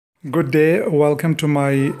Good day, welcome to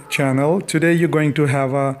my channel. Today you're going to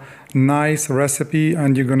have a nice recipe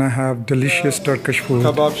and you're gonna have delicious Turkish food.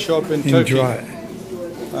 Kebab shop in Turkey. Enjoy.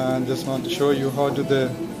 And just want to show you how do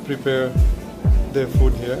they prepare their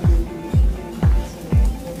food here.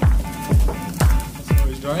 That's how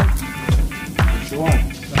he's doing. So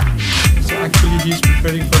actually he's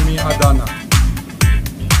preparing for me Adana.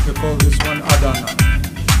 They call this one Adana.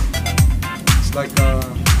 It's like a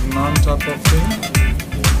naan type of thing.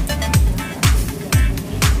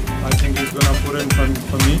 I think he's gonna put in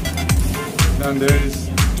for me. Then there is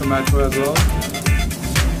tomato as well.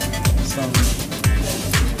 Some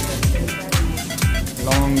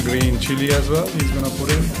long green chili as well he's gonna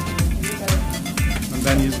put in. And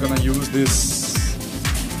then he's gonna use this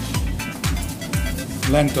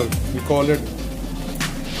lentil. We call it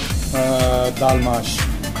dal mash.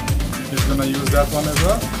 He's gonna use that one as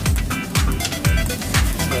well.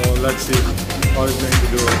 So let's see how he's going to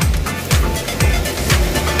do it.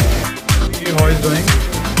 How he's doing.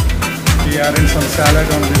 He added some salad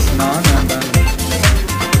on this naan and then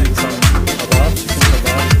some kebab, chicken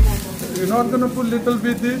kebab. You're not gonna put little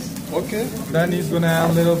bit this? Okay. Then he's gonna add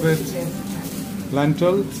a little bit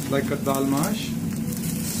lentil, like a dal mash.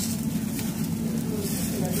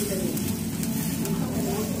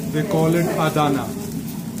 They call it Adana.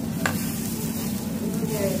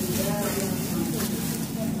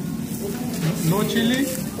 No chili?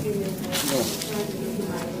 No.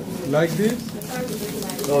 Like this?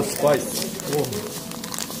 No spice. Oh.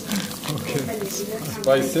 Okay.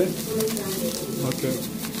 Spicy? Okay.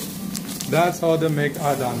 That's how they make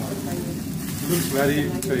Adana. Looks very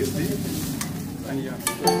tasty. And yeah.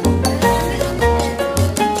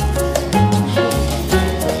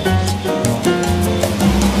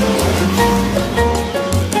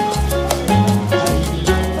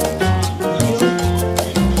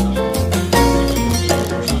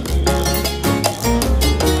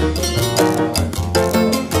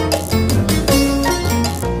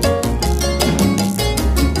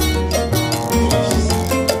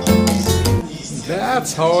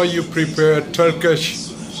 That's how you prepare Turkish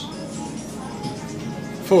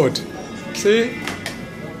food. See?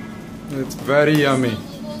 It's very yummy.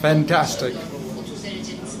 Fantastic.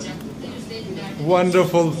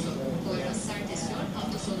 Wonderful.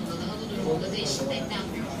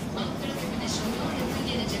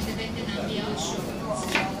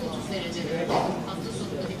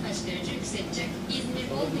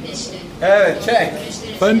 Evet, check.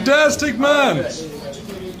 Fantastic, man.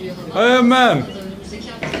 Hey, man.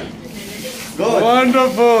 Good.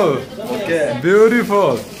 Wonderful. Okay.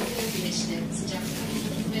 Beautiful.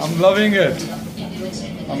 I'm loving it.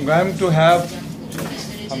 I'm going to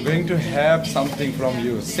have something from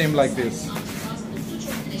you. Same like this.